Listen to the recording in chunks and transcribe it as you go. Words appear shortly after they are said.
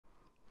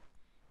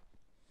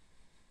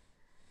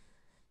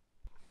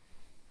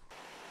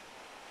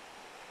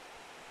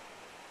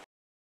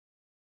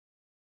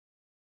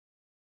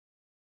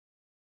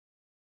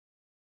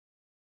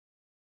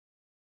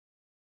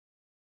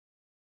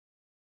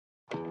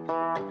The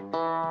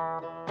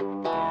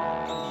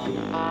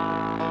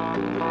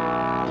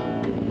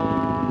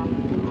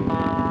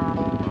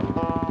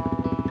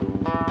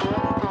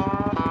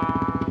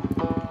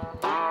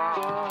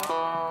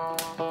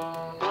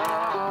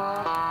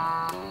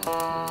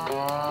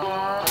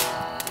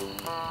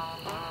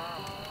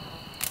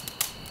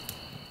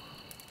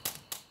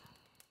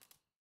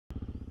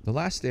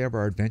last day of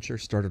our adventure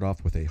started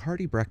off with a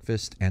hearty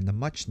breakfast and the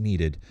much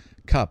needed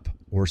cup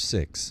or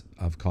 6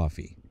 of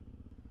coffee.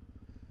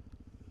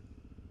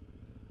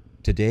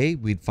 Today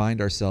we'd find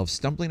ourselves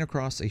stumbling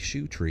across a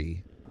shoe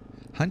tree,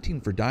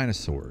 hunting for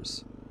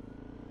dinosaurs,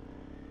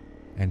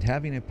 and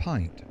having a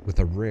pint with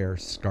a rare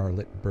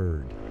scarlet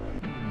bird.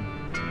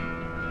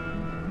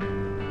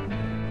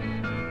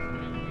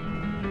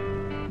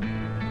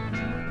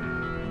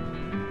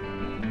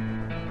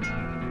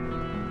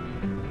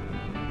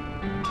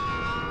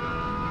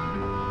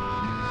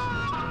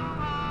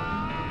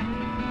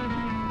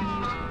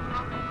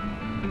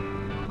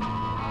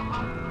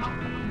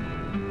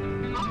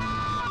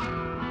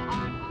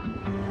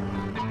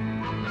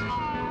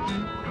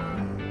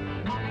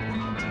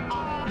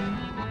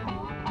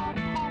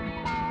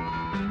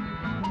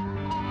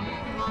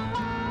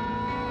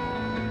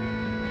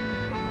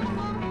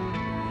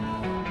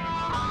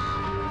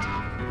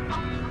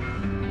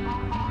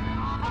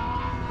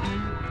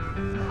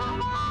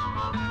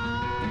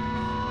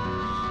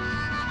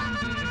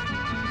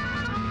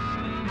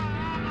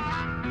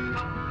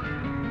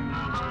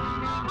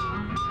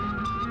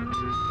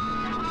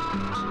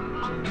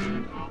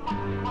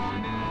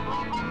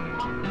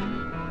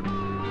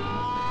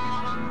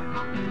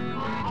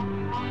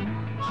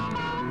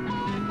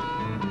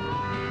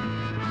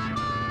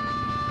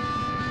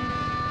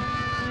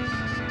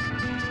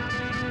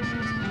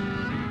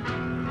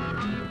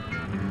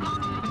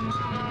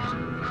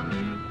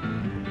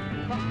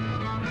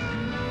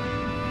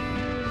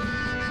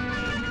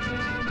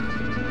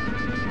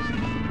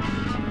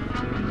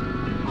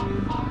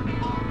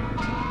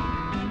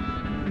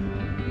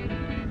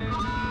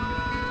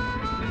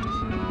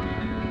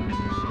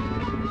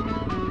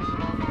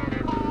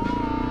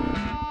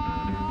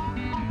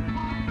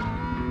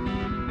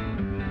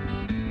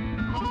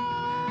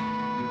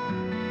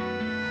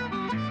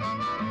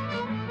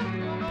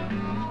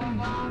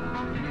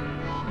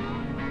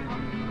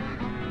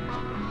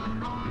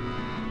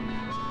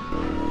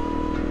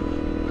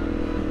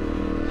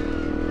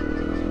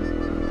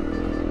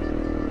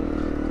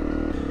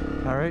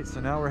 Alright, so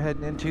now we're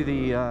heading into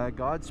the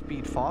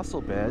Godspeed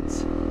fossil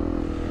beds,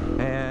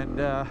 and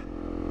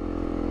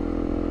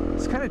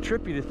it's kind of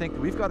trippy to think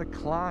that we've got to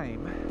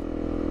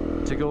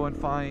climb to go and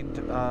find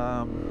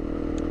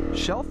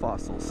shell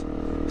fossils.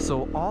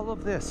 So all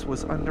of this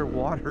was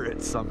underwater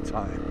at some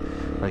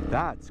time. Like,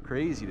 that's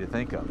crazy to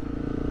think of.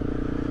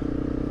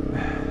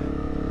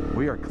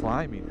 We are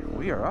climbing.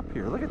 We are up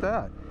here. Look at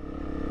that.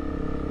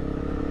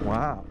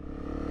 Wow.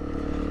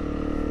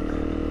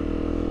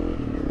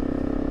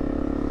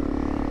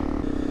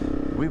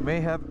 We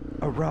may have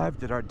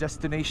arrived at our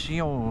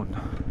destination.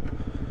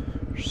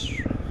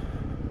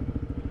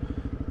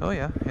 Oh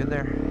yeah, in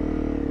there.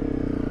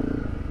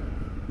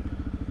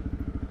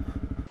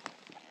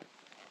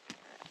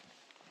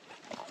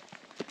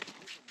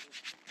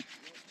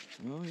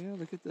 Oh yeah,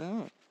 look at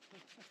that.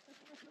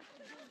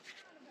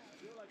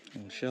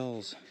 And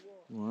shells.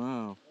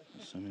 Wow.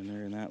 Some in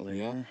there in that layer.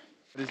 Yeah.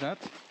 What is that?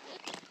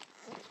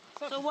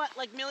 So what,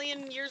 like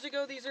million years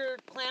ago, these are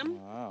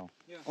clam? Wow.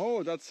 Yeah.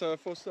 Oh, that's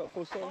fossil.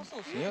 Fossils.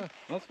 Yeah.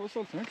 That's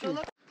fossil. Thank So you.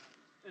 look.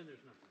 And there's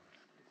nothing.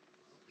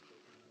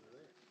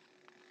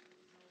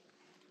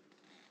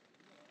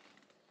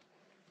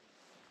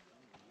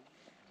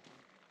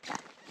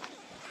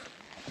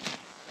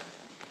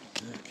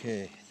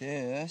 Okay,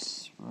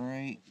 this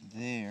right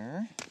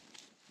there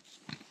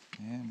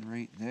and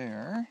right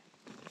there,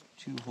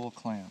 2 whole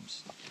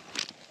clams.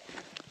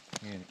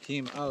 And it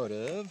came out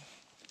of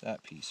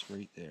that piece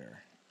right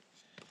there.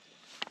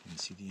 You can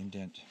see the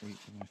indent right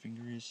where my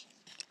finger is.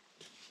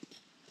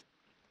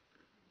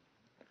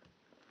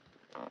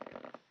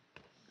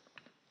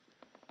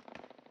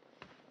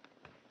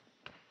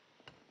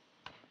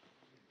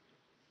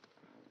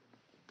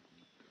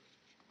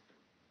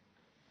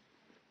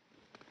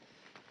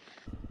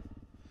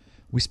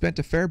 We spent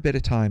a fair bit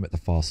of time at the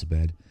fossil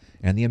bed,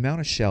 and the amount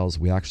of shells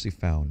we actually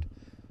found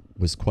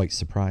was quite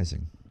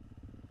surprising.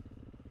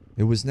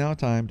 It was now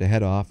time to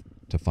head off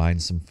to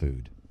find some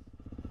food.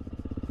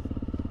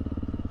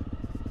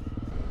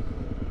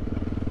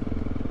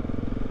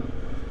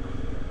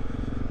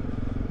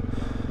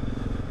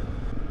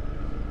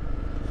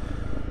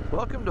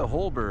 Welcome to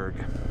Holberg.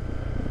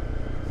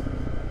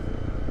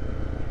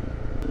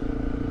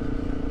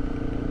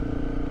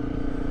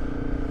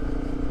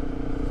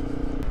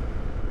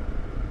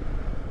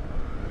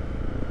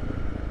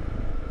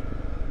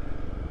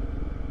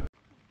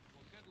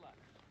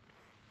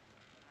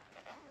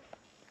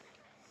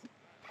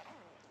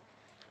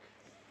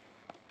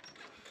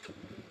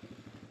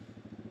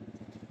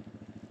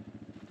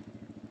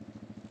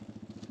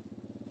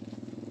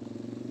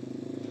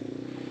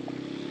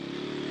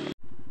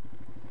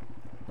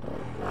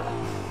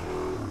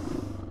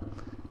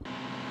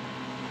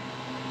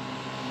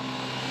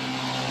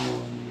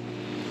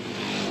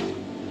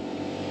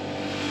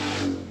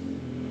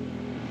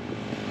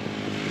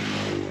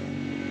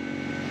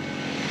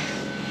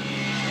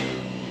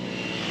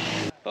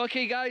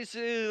 Okay guys,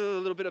 a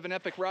little bit of an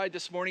epic ride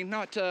this morning.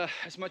 Not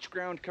as much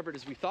ground covered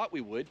as we thought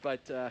we would,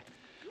 but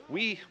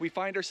we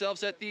find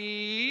ourselves at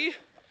the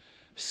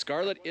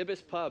Scarlet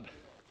Ibis pub,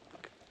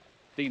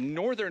 the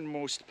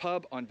northernmost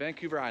pub on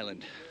Vancouver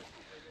Island.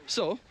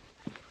 So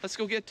let's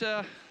go get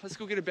a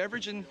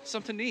beverage and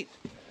something to eat.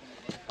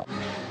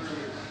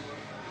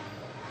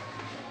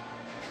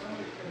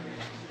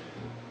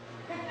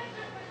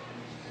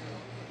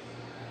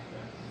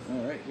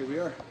 All right, here we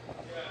are.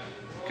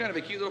 Kind of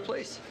a cute little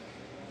place.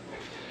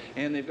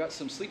 And they've got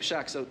some sleep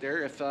shacks out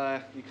there if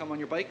you come on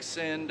your bikes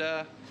and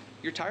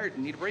you're tired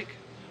and need a break.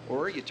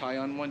 Or you tie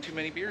on one too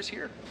many beers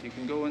here. You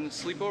can go and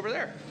sleep over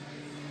there.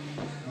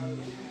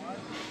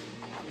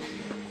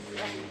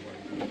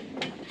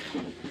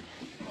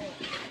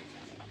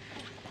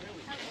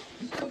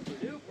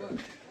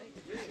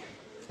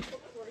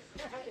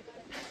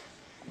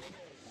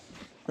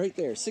 Right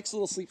there, 6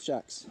 little sleep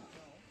shacks.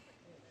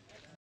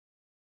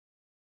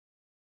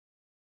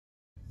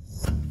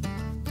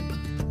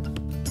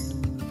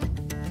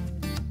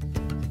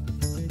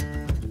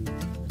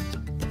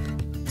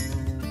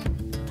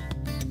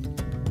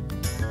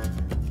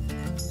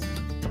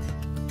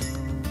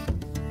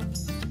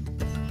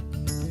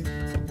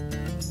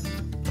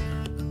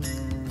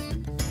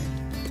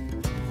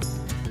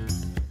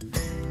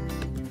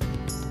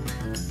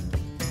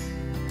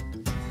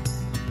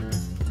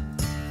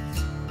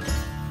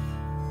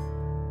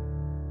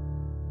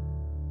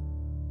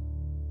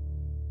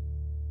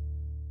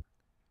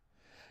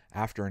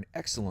 After an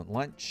excellent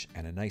lunch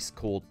and a nice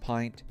cold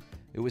pint,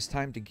 it was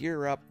time to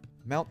gear up,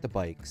 mount the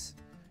bikes,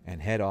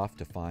 and head off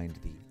to find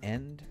the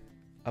end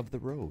of the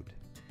road.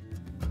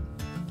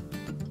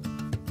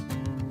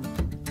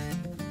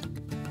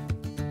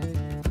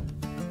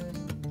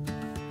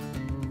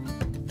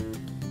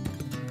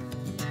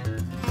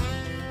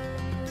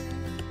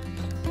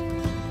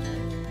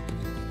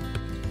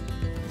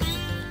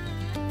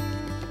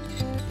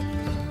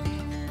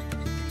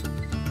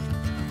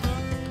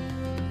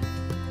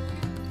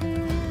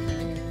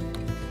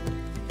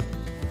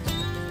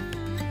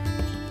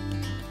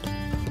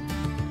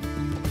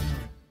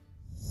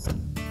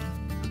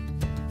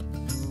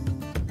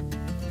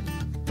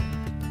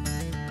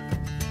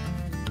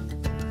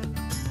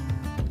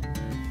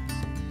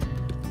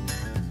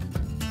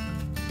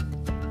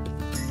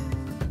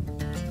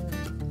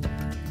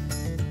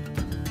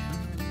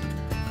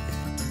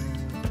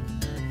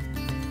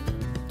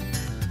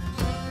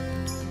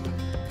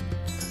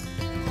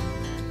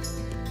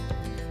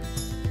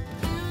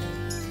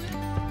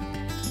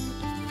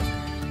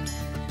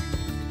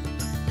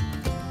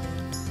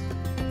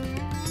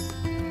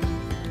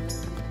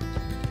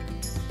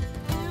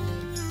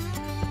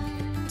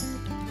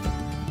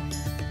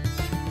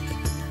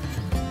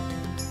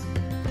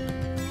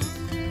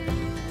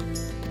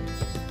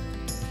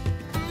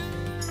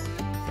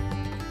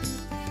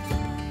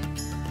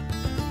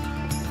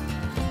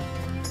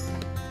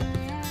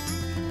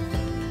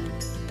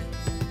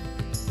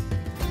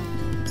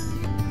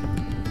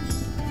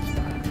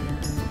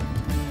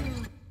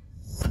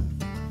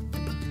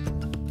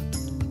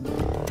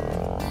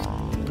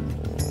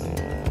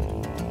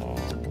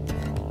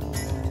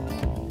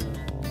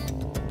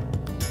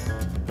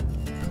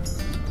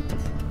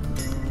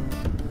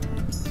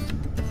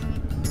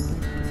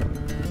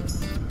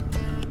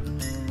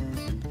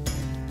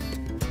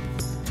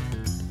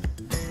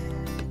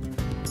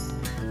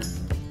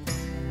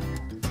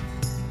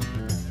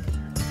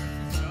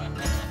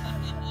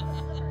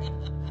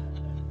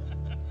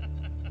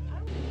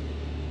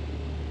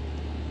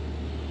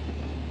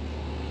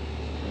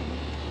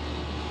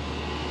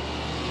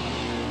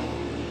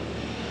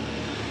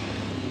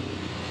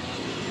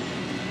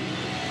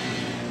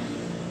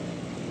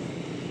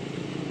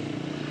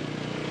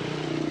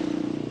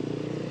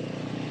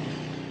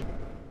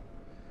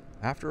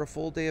 After a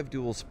full day of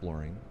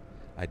dualsploring,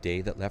 a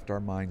day that left our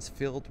minds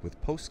filled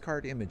with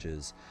postcard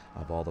images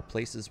of all the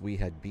places we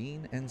had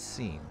been and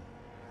seen,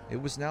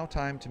 it was now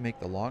time to make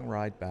the long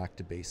ride back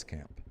to base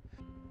camp,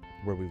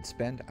 where we would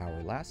spend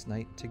our last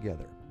night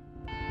together.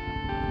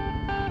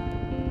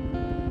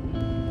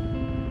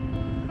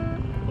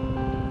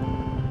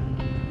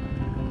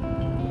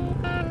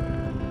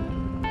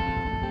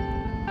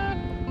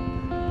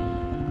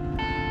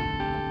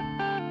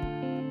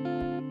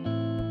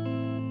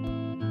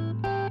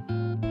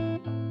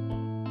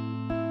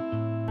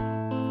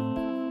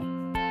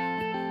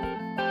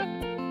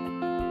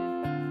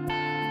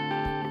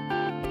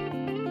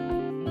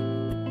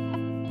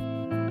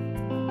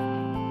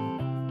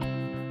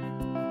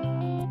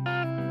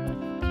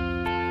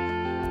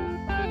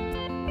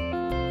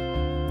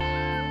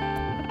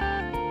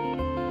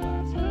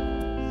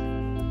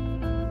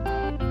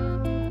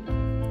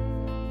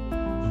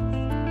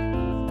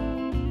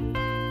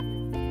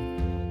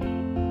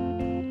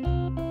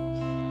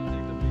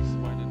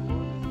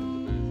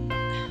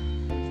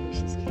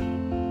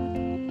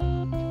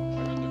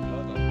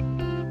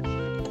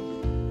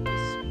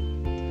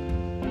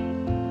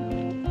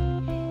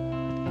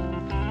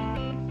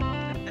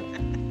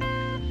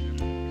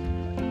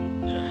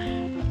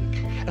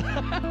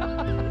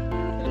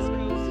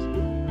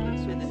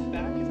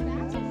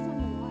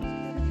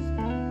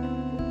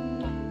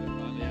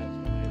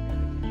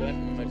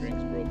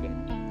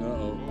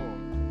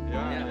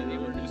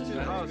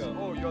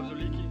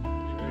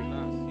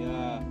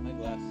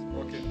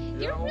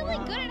 You're really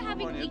good at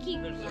having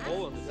leaking There's a glass.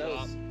 hole in the That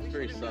top. was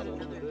very subtle.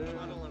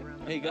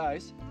 Hey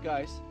guys,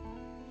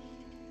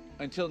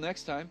 until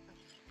next time.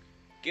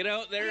 Get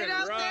out there Get and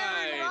out ride.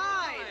 there and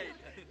ride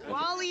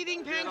while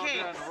eating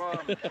pancakes.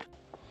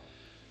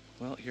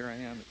 Well, here I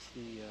am.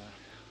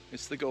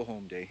 It's the go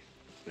home day,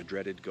 the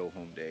dreaded go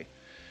home day,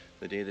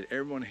 the day that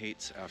everyone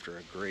hates after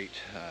a great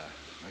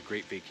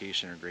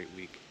vacation or a great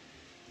week.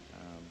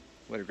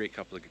 What a great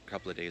couple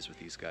of days with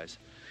these guys.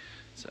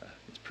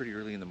 It's pretty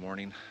early in the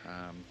morning.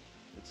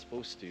 It's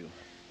supposed to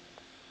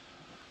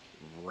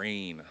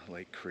rain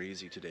like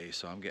crazy today,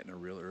 so I'm getting a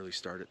real early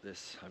start at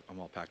this. I'm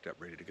all packed up,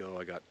 ready to go.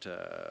 I got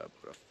about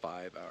a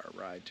 5-hour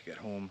ride to get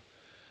home.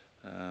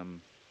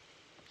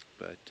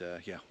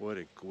 Yeah, what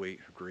a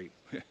great,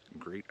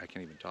 I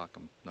can't even talk,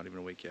 I'm not even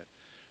awake yet.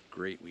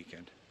 Great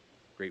weekend,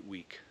 great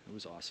week. It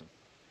was awesome.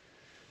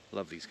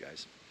 Love these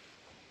guys.